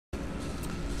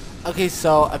Okay,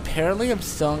 so apparently I'm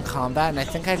still in combat, and I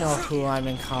think I know who I'm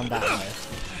in combat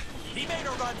with. He made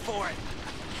a run for it.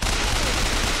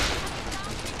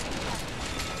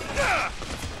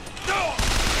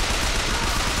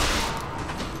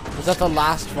 Was that the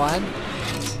last one?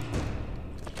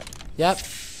 Yep,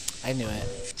 I knew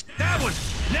it. That one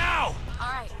now. All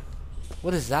right.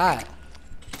 What is that?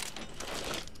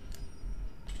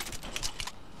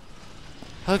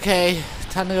 Okay,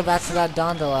 time to go back to that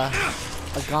gondola.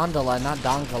 A gondola, not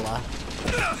dongola.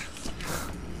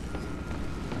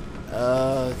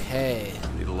 Okay.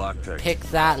 Need a lockpick. Pick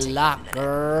that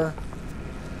locker.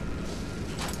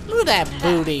 Look at that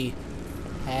booty.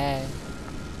 Hey.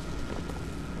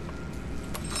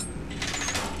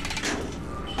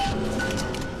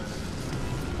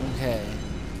 Okay.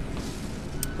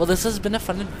 Well, this has been a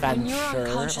fun When you were adventure,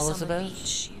 unconscious on the Elizabeth.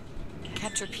 beach, you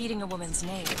kept repeating a woman's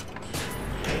name.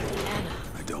 Anna.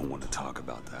 I don't want to talk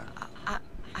about that.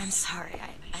 I'm sorry.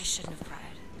 I shouldn't have cried.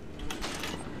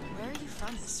 Where are you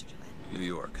from, Mr. DeWitt? New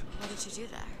York. What did you do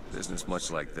there? Business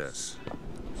much like this.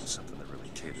 Something that really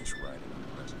caters right in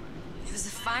the resume. It was a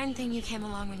fine thing you came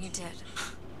along when you did.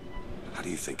 How do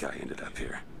you think I ended up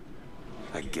here?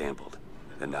 I gambled,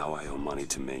 and now I owe money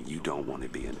to men you don't want to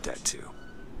be in debt to.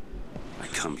 I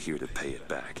come here to pay it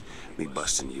back. Me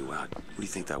busting you out. What do you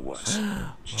think that was?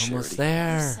 Almost Who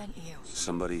there. sent you?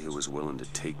 Somebody who was willing to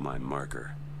take my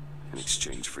marker in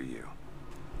exchange for you.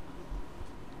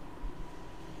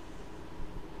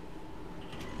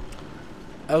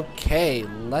 Okay,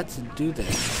 let's do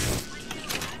this.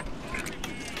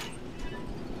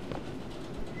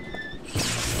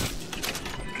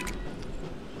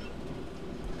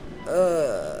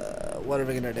 What are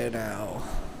we gonna do now?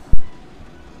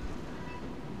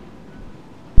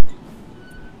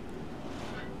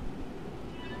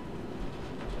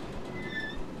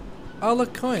 Oh,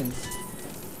 look, coins.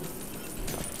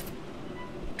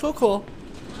 Cool, cool.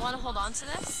 Want to hold on to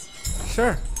this?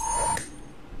 Sure.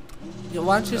 Yeah,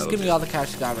 why don't you just give me all the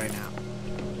cash you got right now?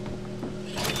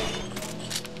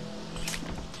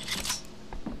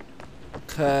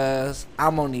 Cause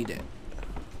I'm gonna need it.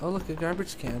 Oh, look, a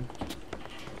garbage can.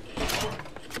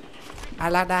 I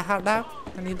like that hot dog.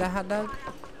 I need that hot dog.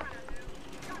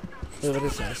 Wait, what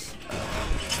is this?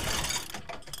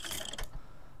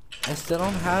 I still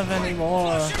don't have any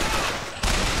more.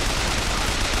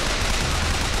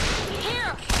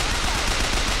 Here!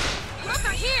 Look,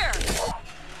 they're here!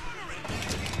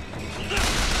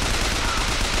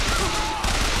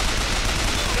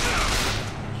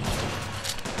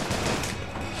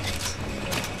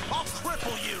 I'll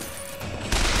cripple you!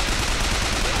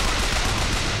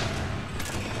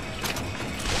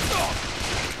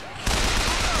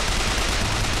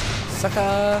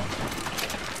 Sucker!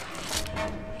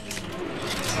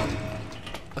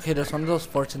 Okay, there's one of those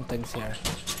fortune things here.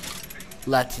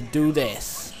 Let's do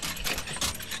this.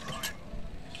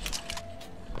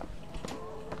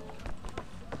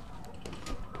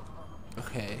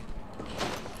 Okay.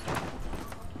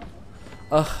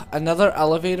 Ugh, another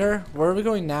elevator? Where are we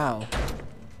going now?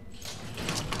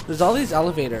 There's all these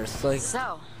elevators, like,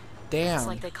 So, damn. it's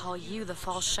like they call you the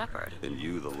false shepherd. And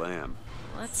you the lamb.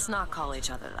 Let's not call each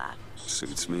other that.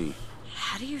 Suits me.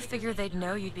 How do you figure they'd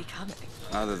know you'd be coming?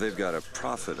 Either they've got a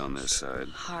profit on their side,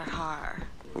 Har har.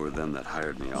 or them that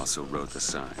hired me also wrote the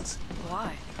signs.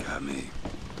 Why? Got me.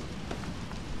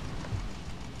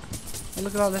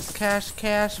 Look at all this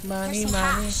cash, money, There's some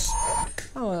money. cash.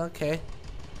 Oh, okay.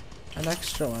 An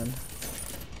extra one.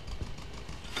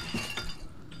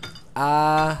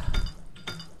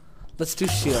 Let's do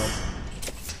shield.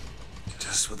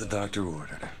 Just what the doctor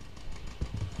ordered.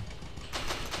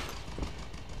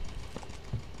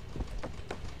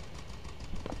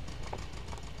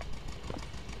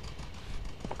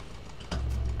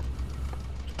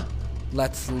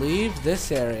 Let's leave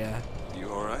this area. You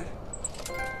alright?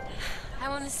 I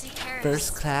want to see Paris.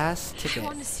 First class I ticket.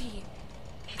 want to see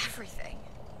everything.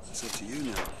 It's up to you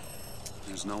now.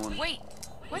 There's no one. Wait,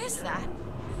 what is that?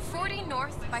 40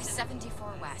 north by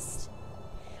 74 west.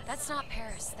 That's not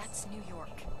Paris, that's New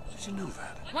York. Did you know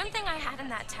that? One thing I had in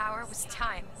that tower was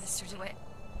time, Mr. DeWitt.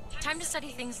 Time to study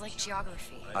things like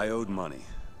geography. I owed money.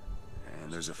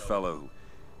 And there's a fellow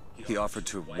who... He offered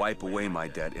to wipe away my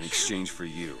debt in exchange for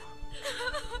you.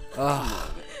 Ugh.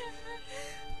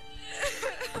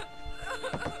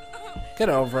 Get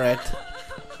over it.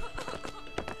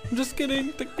 I'm just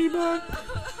kidding. Take me back.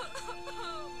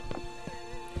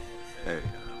 Hey,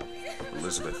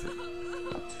 Elizabeth,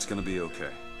 it's gonna be okay.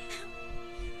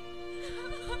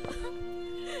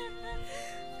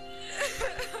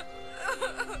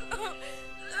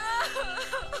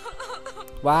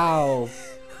 Wow.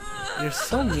 You're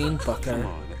so mean, Come Booker.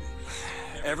 on,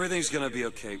 Everything's gonna be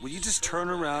okay. Will you just turn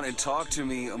around and talk to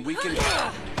me and we can...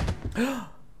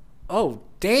 Oh,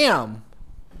 damn.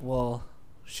 Well,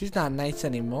 she's not nice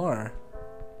anymore.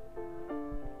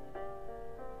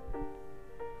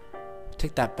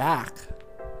 Take that back.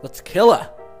 Let's kill her.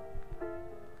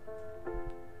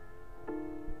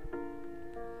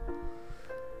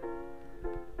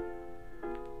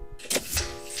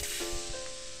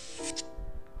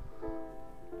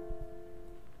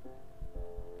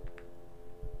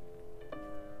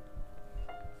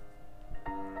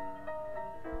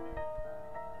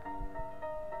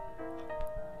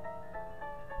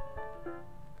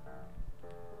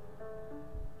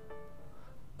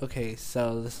 Okay,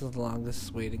 so this is the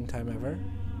longest waiting time ever.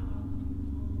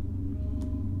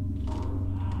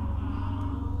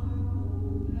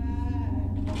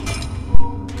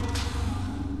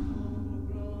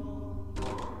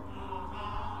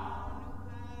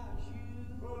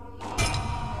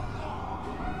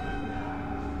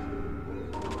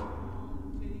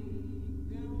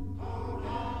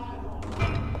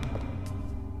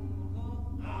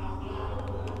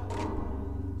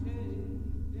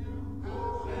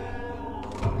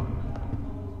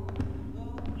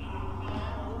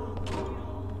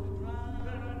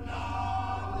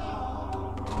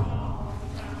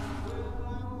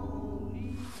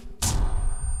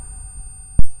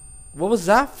 What was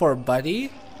that for, buddy?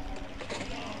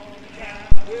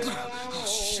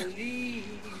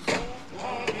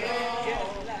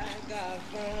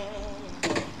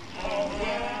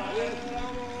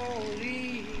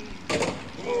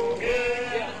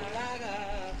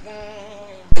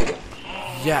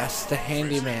 Yes, the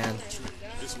handyman.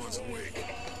 This one's awake.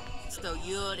 So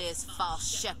you're this false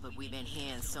shepherd we've been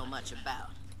hearing so much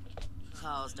about.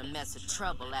 Caused a mess of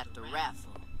trouble at the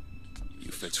raffle.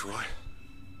 You Fitzroy?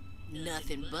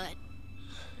 Nothing but.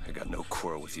 I got no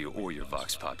quarrel with you or your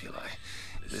Vox Populi.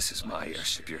 This is my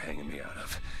airship you're hanging me out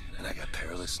of, and I got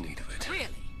perilous need of it. Really?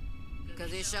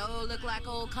 Because it sure look like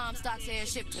old Comstock's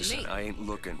airship to Listen, me. I ain't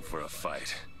looking for a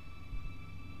fight.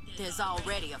 There's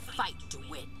already a fight to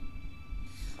win.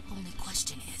 Only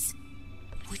question is,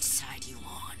 which side you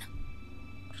on?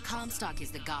 Comstock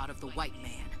is the god of the white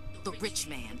man, the rich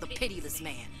man, the pitiless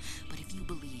man. But if you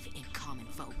believe in common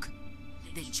folk,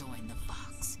 then join the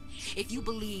Vox. If you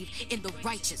believe in the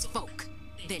righteous folk,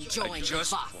 then join the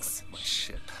Vox. My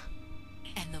ship.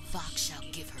 And the Vox shall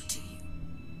give her to you.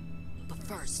 But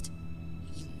first,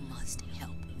 you must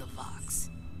help the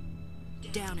Vox.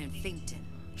 Down in Finkton.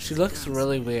 She looks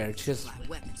really weird. She has Supply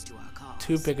weapons to our cause.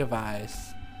 too big of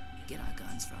eyes. Get our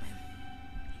guns from him,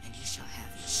 and you shall have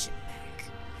your ship back.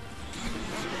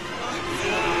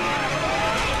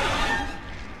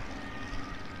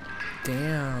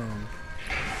 Damn.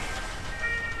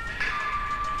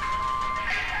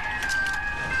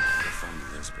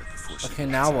 Okay,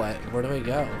 now what? Where do we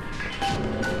go?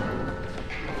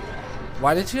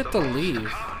 Why did you have to leave?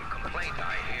 Complaint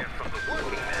I hear from the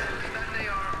working men is that they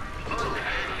are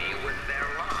unhappy with their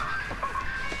lot.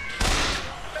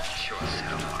 Bet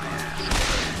yourself, I ask.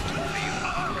 If you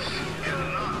ox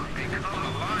cannot become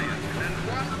a lion, then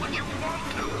why would you want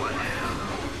to? What hell?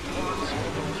 What's all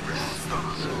those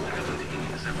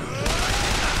responsibilities and the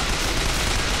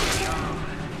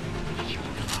you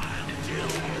had to do?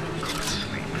 Go to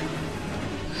sleep.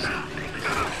 Something is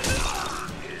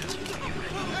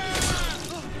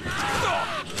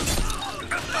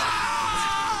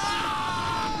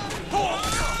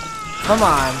Come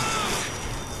on.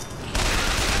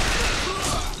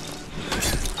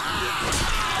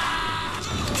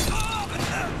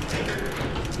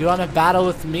 You want to battle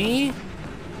with me?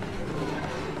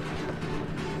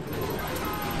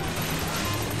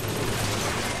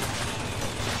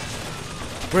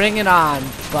 Bring it on,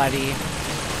 buddy.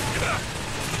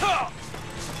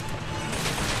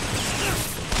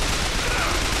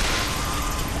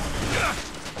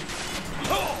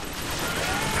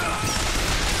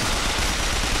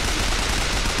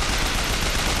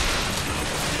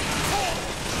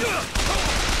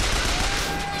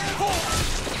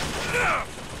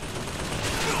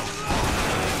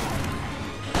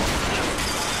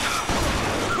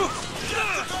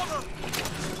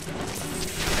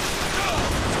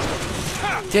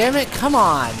 Damn it, come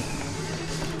on.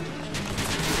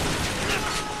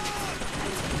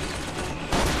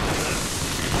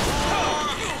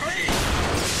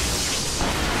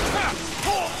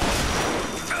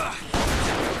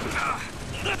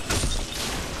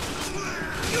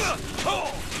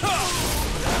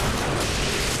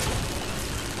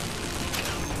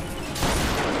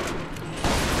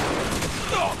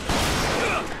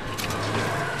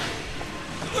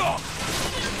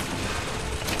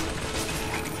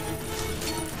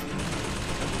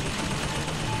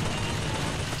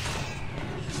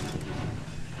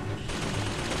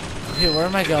 Okay, where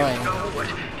am I going? You know what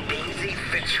Daisy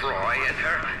Fitzroy and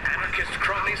her anarchist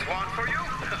cronies want for you?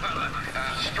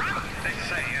 Strength, they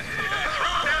say.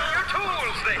 Throw down your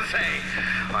tools, they say.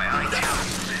 Why, I tell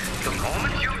you, the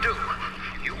moment you do,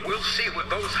 you will see what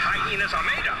those hyenas are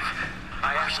made of.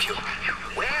 I asked you,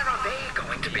 where are they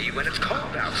going to be when it's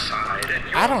cold outside?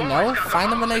 And I don't know.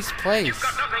 Find them a nice place. You've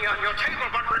got nothing on your table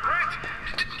but regret.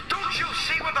 Don't you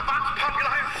see what the Vox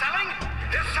Populi are selling?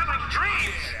 They're selling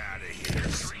dreams. Get out of here,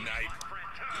 snipe.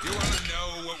 You want to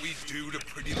know what we do to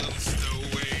pretty little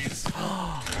stowaways?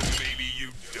 Maybe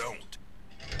you don't.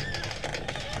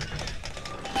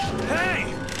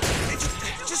 Hey!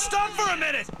 Just stop for a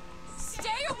minute!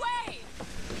 Stay away!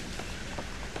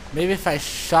 Maybe if I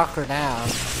shock her down.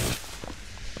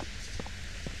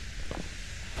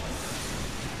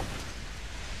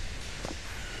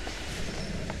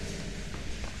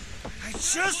 I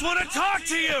just want to talk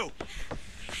to you!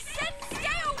 I said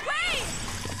stay away!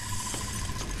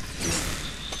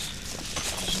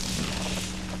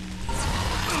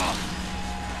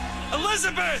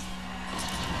 Elizabeth!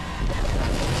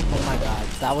 Oh my god,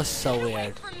 that was so Get away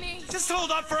weird. from me! Just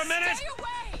hold up for a minute! Stay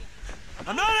away!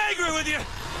 I'm not angry with you!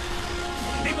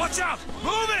 Hey, watch out!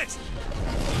 Move it!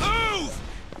 Move!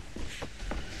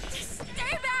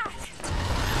 Stay back!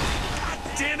 God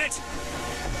damn it!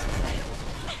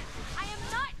 I am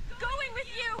not going with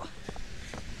you!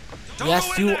 Don't Yes,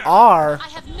 go in you there. are. I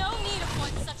have no need of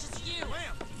one such as you!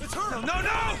 It's her! No, no,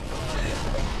 no!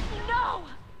 No!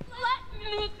 Let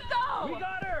me go!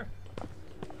 Got her!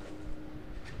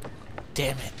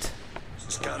 Damn it.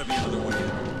 There's gotta be another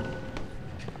way.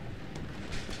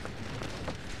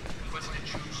 Twisted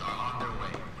shoes are on their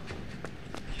way.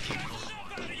 Let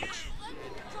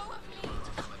go of me!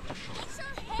 Get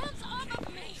your hands off of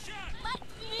me! Let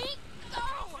me go!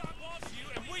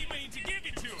 And we mean to give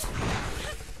it to her!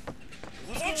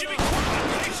 Won't you be quiet?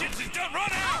 My patience is done!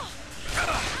 Run out!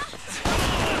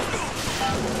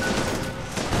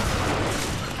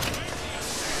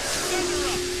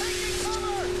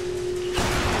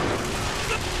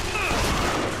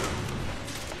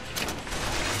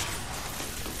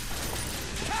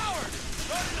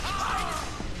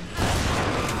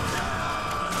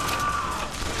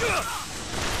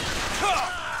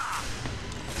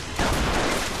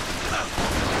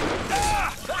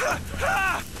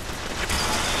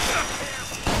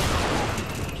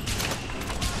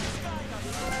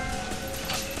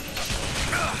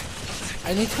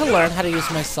 I need to learn how to use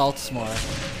my salts more.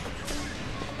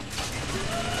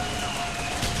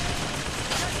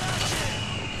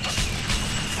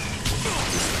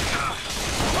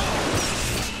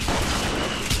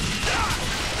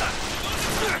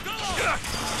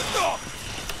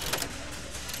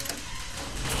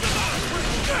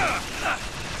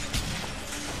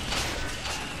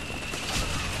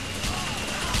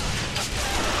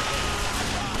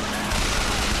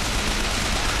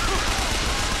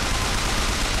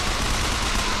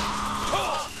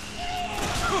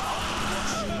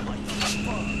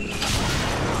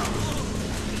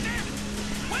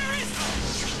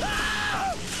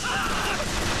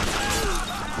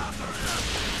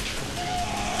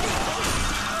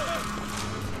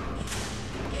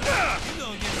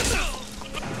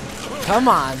 Come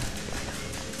on.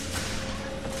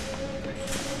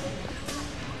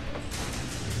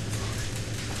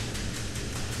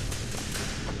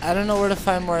 I don't know where to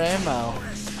find more ammo.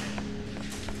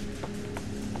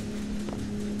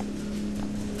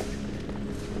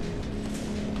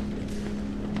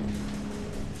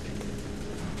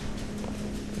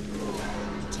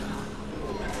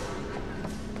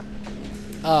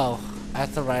 Oh, I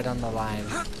have to write on the line.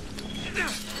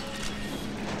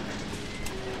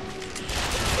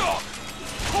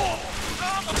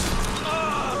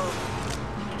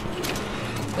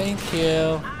 Thank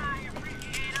you.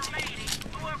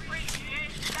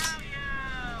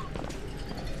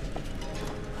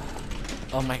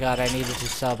 Oh my god, I needed to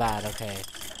so bad, okay.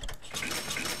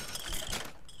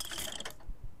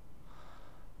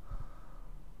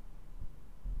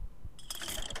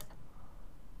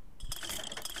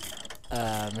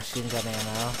 Machine gun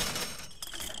ammo.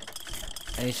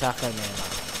 I need shotgun ammo.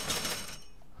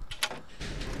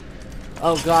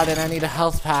 Oh god, and I need a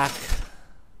health pack.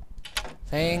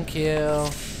 Thank you.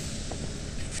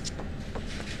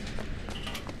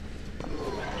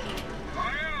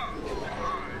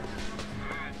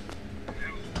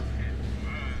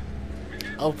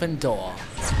 Open door.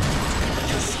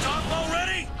 Stop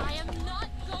already! I am not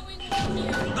going with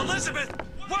you! Elizabeth,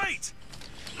 wait!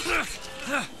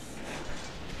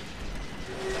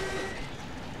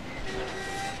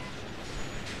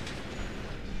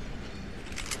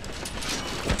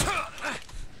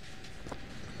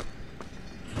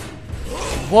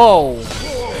 Whoa.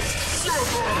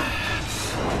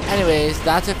 Anyways,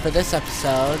 that's it for this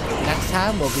episode. Next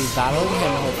time we'll be battling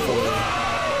him, hopefully.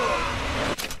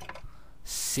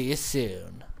 See you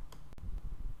soon.